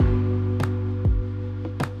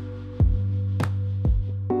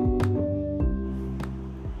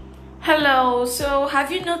Hello, so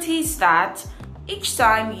have you noticed that each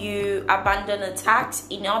time you abandon a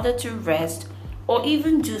task in order to rest or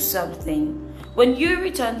even do something, when you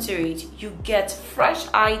return to it, you get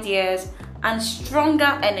fresh ideas and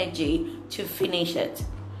stronger energy to finish it?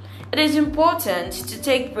 It is important to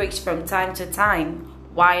take breaks from time to time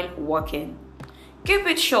while working. Keep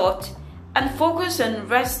it short and focus on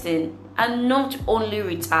resting and not only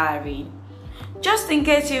retiring. Just in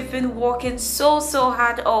case you've been working so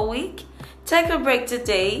hard all week, take a break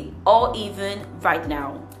today or even right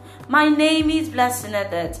now. My name is Blessing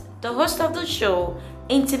Adet, the host of the show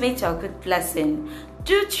Intimate Talk with Blessing.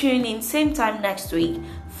 Do tune in same time next week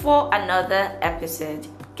for another episode.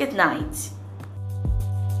 Good night.